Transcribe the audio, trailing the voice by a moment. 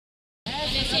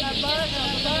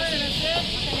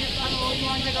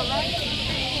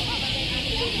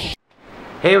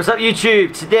Hey, what's up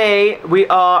YouTube? Today we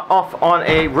are off on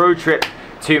a road trip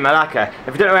to Malacca.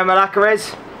 If you don't know where Malacca is,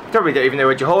 you probably don't even know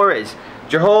where Johor is.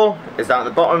 Johor is down at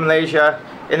the bottom of Malaysia.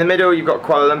 In the middle you've got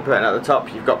Kuala Lumpur, and at the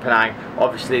top you've got Penang.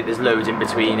 Obviously there's loads in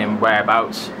between and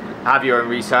whereabouts. Have your own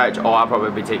research, or I'll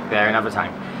probably take you there another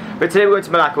time. But today we're going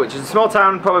to Malacca, which is a small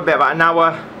town, probably about an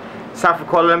hour south of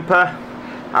Kuala Lumpur.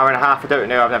 Hour and a half, I don't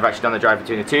know, I've never actually done the drive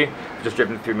between the two. I've just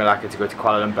driven through Malacca to go to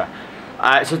Kuala Lumpur.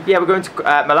 So yeah, we're going to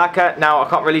Malacca. Now I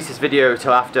can't release this video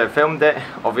till after I've filmed it,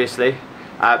 obviously,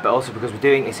 but also because we're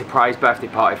doing a surprise birthday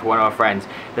party for one of our friends.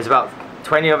 There's about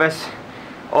 20 of us,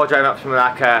 all driving up to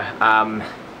Malacca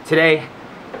today,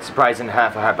 surprising her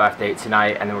for her birthday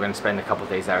tonight, and then we're going to spend a couple of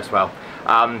days there as well.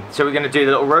 So we're going to do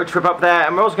the little road trip up there,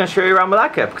 and we're also going to show you around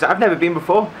Malacca, because I've never been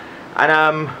before,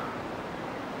 and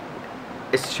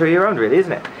it's to show you around really,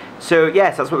 isn't it? So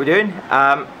yes, that's what we're doing.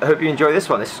 I hope you enjoy this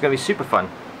one. This is going to be super fun.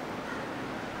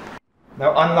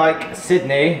 Now, unlike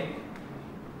Sydney,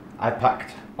 I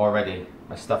packed already.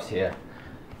 My stuff's here.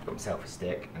 I've got myself a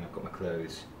stick, and I've got my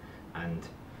clothes, and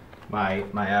my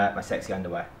sexy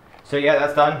underwear. So yeah,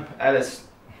 that's done. Ella's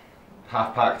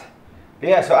half packed. But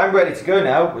yeah, so I'm ready to go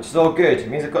now, which is all good. It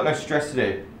means I've got no stress to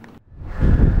do.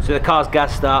 So the car's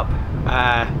gassed up.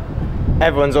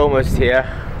 Everyone's almost here.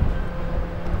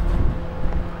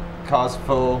 Car's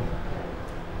full.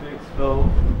 Boot's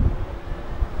full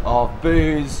of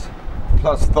booze.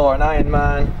 Plus Thor and Iron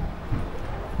Man.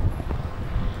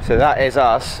 So that is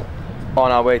us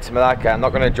on our way to Malacca. I'm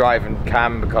not going to drive and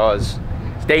cam because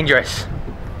it's dangerous.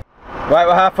 Right,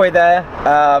 we're halfway there.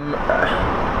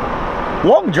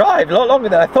 Long drive, a lot longer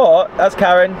than I thought. That's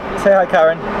Karen. Say hi,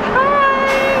 Karen. Hi.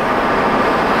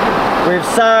 We've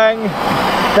sang.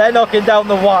 They're knocking down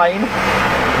the wine.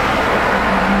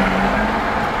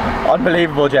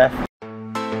 Unbelievable, Jeff.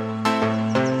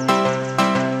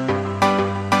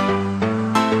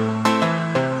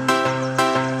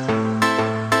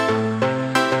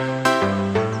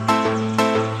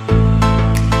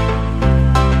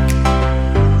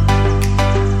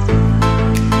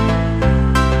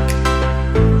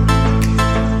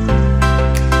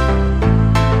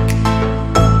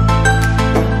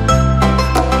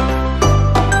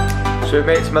 So we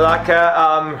made it to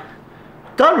Malacca,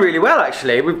 done really well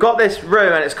actually. We've got this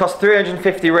room and it's cost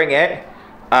 350 ringgit,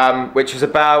 which is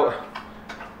about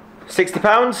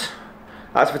 £60.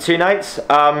 That's for 2 nights.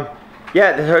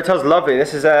 Yeah, the hotel's lovely.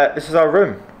 This is our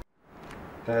room.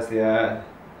 There's the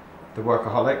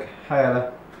workaholic. Hi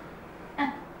Ella.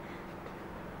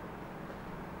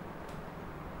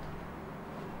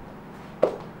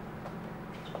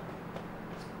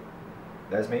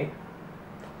 There's me.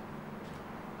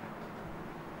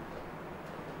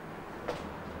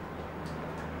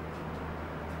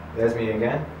 There's me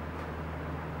again.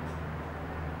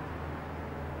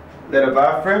 Little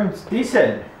bathroom, it's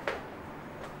decent.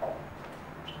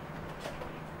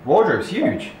 Wardrobe's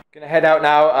huge. Gonna head out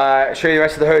now, show you the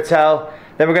rest of the hotel.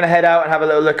 Then we're gonna head out and have a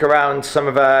little look around some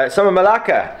of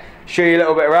Malacca. Show you a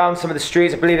little bit around some of the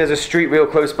streets. I believe there's a street real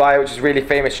close by, which is a really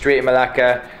famous street in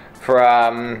Malacca for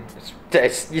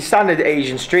it's your standard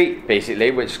Asian street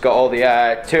basically, which has got all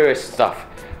the tourist stuff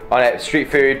on it.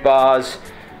 Street food, bars.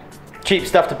 Cheap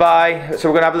stuff to buy, so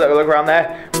we're gonna have a little look around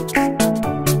there.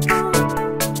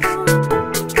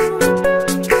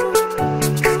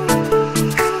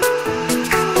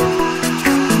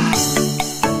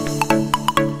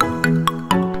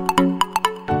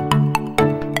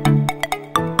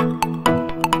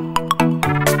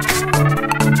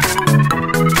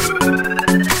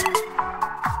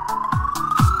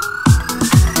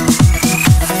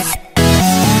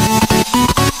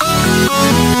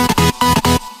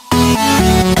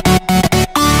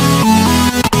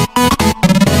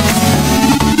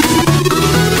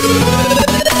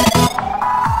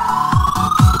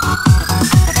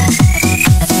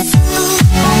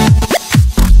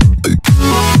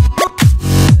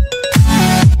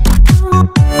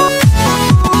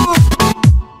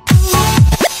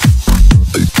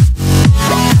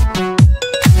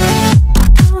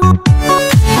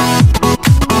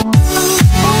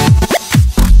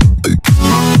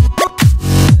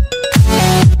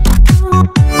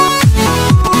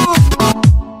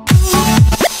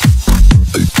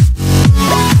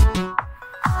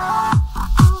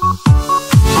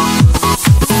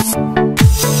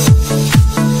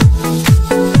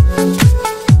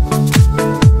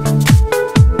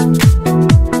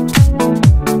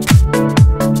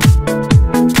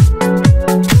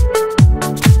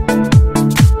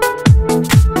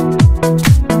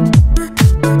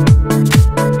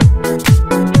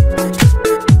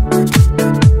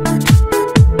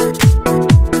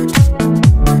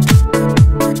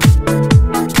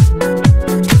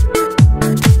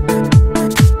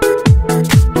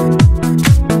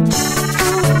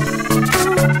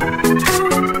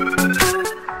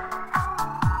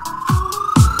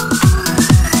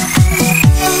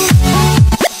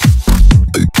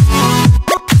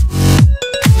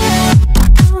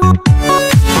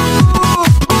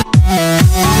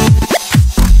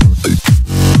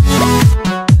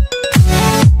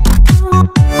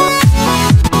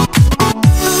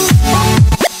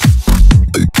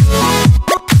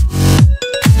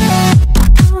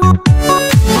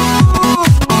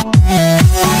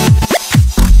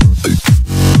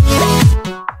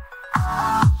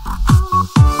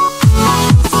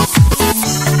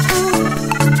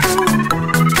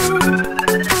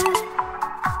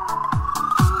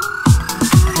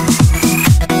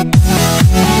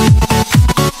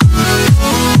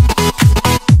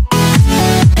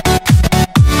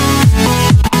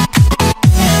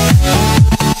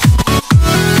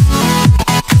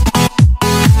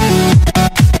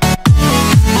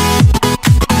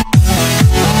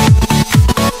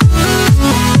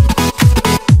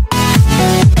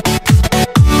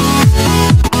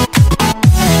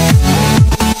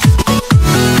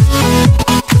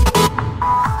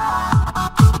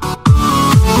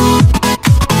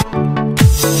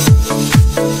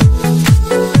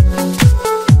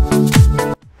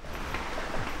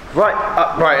 Right,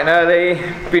 up bright and early.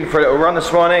 Been for a little run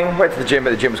this morning. Went to the gym,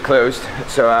 but the gym was closed,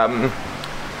 so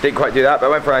didn't quite do that. But I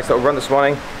went for a nice little run this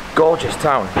morning. Gorgeous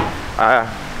town.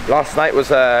 Last night was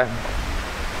a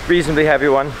reasonably heavy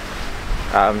one.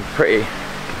 Pretty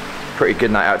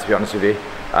good night out, to be honest with you.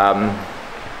 And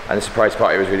the surprise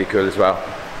party was really cool as well.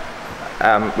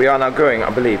 We are now going,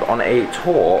 I believe, on a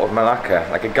tour of Malacca,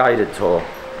 like a guided tour.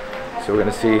 So we're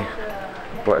going to see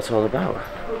what it's all about.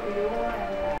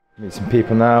 Meet some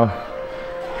people now.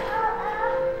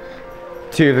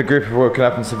 Two of the group have woken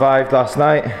up and survived last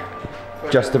night.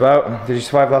 Just about. Did you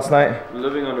survive last night?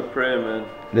 Living on a prayer, man.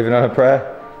 Living on a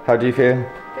prayer? How do you feel?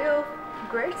 Feel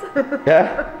great.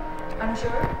 Yeah? I'm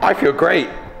sure. I feel great.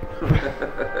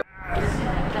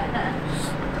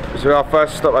 So our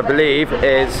first stop, I believe,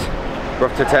 is we're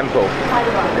off to a temple.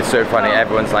 It's so funny,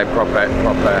 everyone's like proper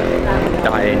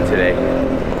dying today.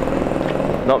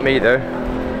 Not me though.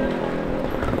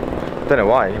 Don't know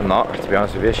why, I'm not, to be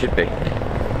honest with you, I should be.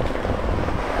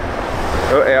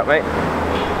 Oh, hey up mate.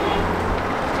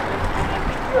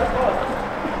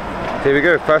 Here we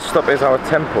go, first stop is our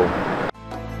temple.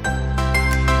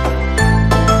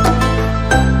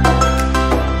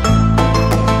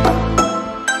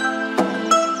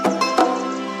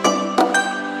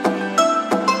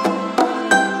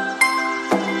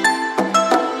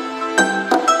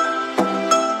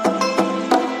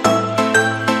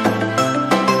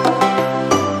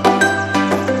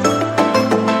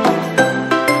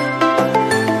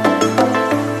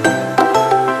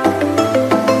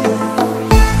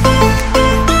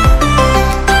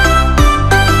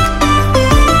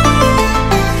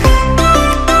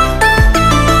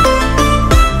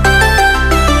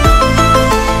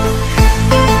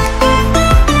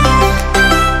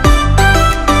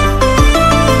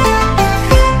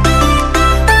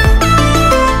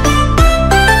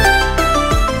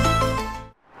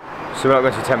 So we're not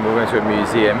going to a temple, we're going to a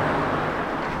museum.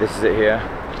 This is it here.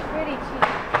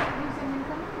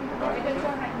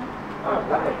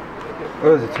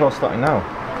 Oh, there's a tour starting now.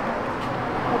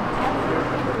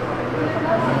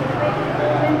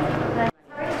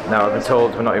 Now I've been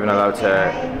told we're not even allowed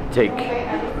to take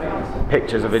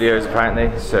pictures or videos apparently,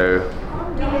 so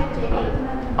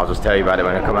I'll just tell you about it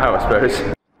when I come out, I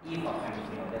suppose.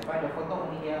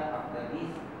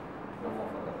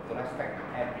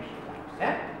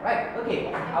 Right,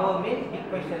 okay, our main big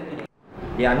question today.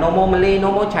 They are no more Malay,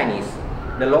 no more Chinese.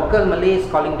 The local Malays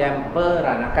calling them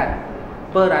peranakan.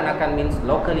 Peranakan means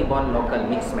locally born, local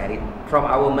mixed married. From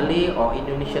our Malay or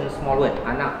Indonesian small word,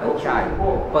 anak, a child,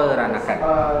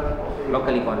 peranakan.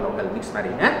 Locally born, local mixed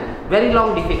married. Very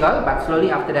long, difficult, but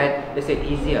slowly after that, they said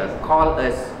easier. Call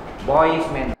us boys,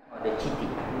 men, or the chiti.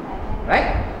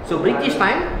 Right? So British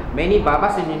time, many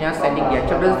babas in India sending their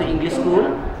children to English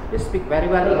school. They speak very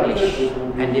well English,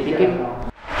 and they became...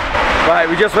 Right,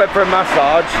 we just went for a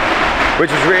massage,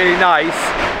 which was really nice,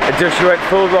 until she went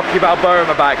full Rocky Balboa on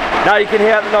my back. Now you can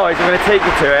hear the noise, I'm going to take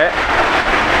you to it.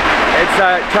 It's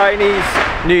Chinese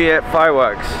New Year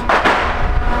fireworks.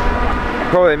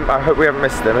 Probably, I hope we haven't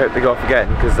missed them, I hope they go off again,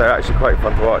 because they're actually quite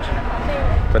fun to watch.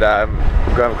 But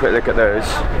we'll go have a quick look at those.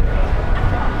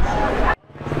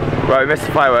 Right, we missed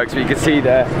the fireworks, but you can see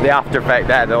the after effect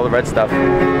there, all the red stuff.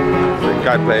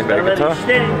 Guy playing a bit of guitar.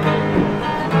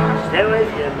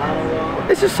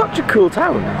 This is such a cool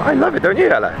town. I love it, don't you,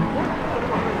 Ella?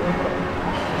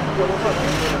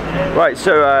 Right,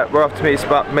 so we're off to meet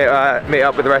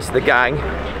up with the rest of the gang,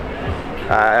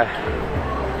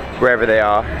 wherever they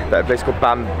are. At a place called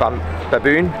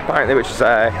Baboon, apparently, which is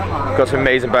got some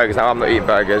amazing burgers. Now I'm not eating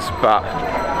burgers, but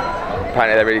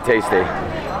apparently they're really tasty.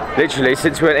 Literally,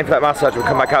 since we went in for that massage, we'll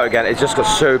come back out again. It's just got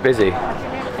so busy.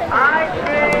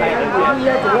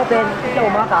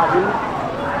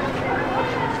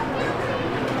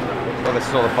 Well, this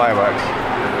is all the fireworks.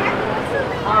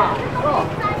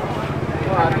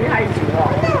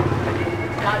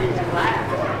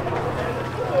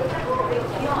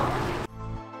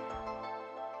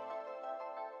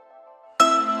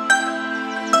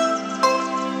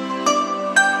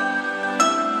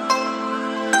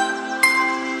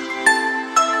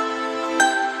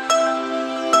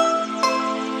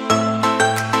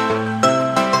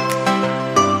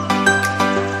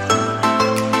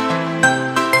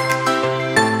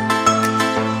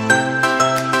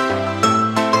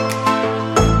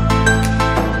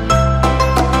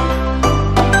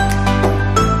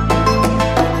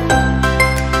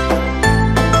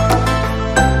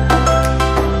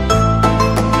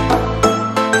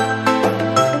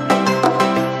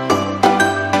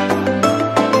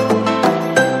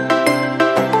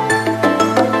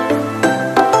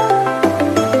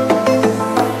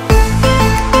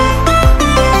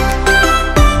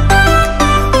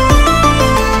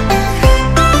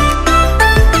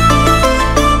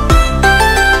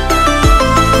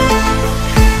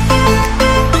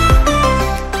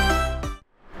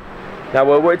 Now,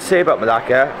 what I would say about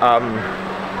Malacca,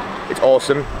 it's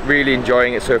awesome, really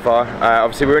enjoying it so far.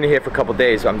 Obviously we're only here for a couple of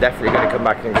days, so I'm definitely going to come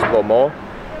back and explore more.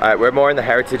 We're more in the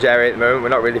heritage area at the moment. We're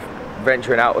not really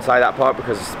venturing outside that part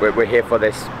because we're here for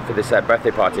this birthday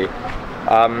party.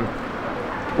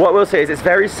 What I will say is it's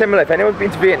very similar. If anyone's been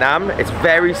to Vietnam, it's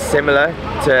very similar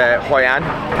to Hoi An.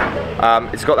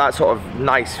 It's got that sort of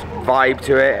nice vibe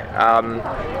to it.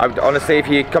 I would, honestly, if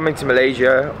you're coming to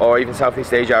Malaysia or even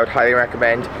Southeast Asia, I would highly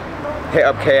recommend hit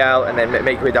up Chaël and then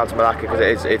make your way down to Malacca because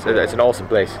it's an awesome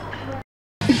place.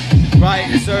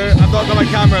 Right, so I've not got my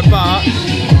camera, but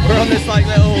we're on this like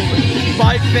little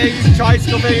bike thing,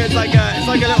 tricycle thing. It's like a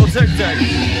little tuk-tuk,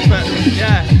 but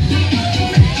yeah,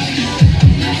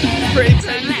 pretty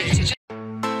crazy.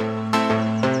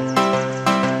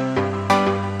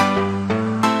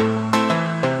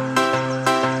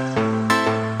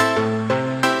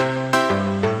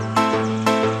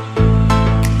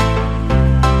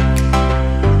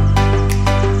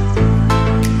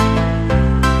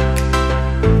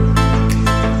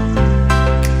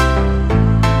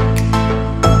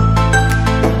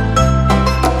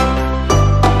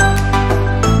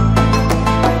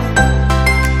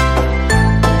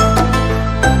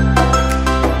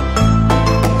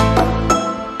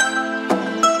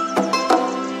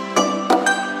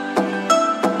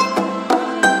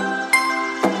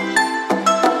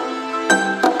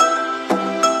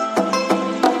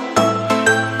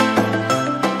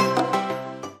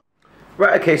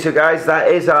 Right, okay, so guys, that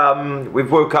is,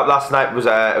 we've woke up last night, it was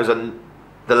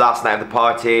the last night of the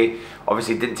party.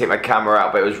 Obviously didn't take my camera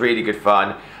out, but it was really good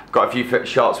fun. Got a few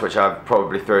shots which I've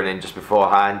probably thrown in just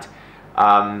beforehand.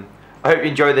 I hope you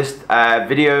enjoyed this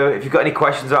video. If you've got any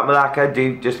questions about Malacca,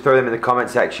 do just throw them in the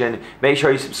comment section. Make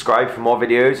sure you subscribe for more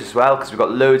videos as well, because we've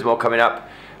got loads more coming up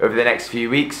over the next few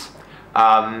weeks.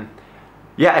 Yeah,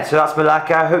 so that's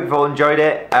Malacca. I hope you've all enjoyed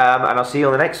it, and I'll see you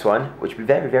on the next one, which will be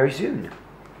very, very soon.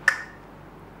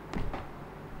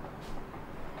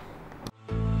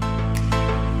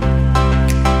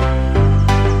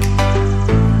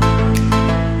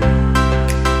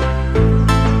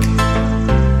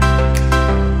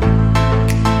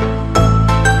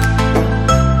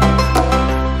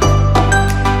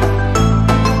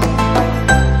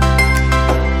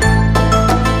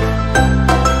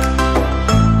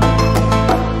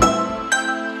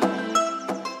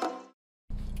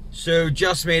 So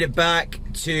just made it back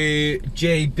to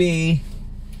JB.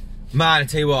 Man, I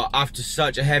tell you what, after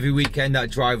such a heavy weekend, that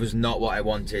drive was not what I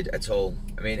wanted at all.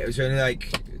 I mean, it was only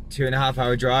like 2.5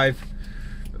 hour drive.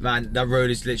 But man, that road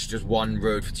is literally just one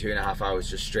road for 2.5 hours,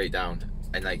 just straight down.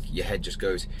 And like, your head just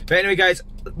goes. But anyway guys,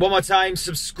 one more time,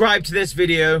 subscribe to this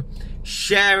video,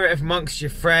 share it amongst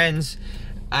your friends,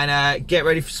 and get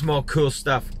ready for some more cool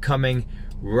stuff coming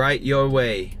right your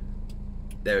way.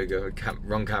 There we go,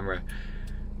 wrong camera.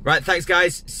 Right, thanks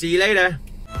guys, see you later.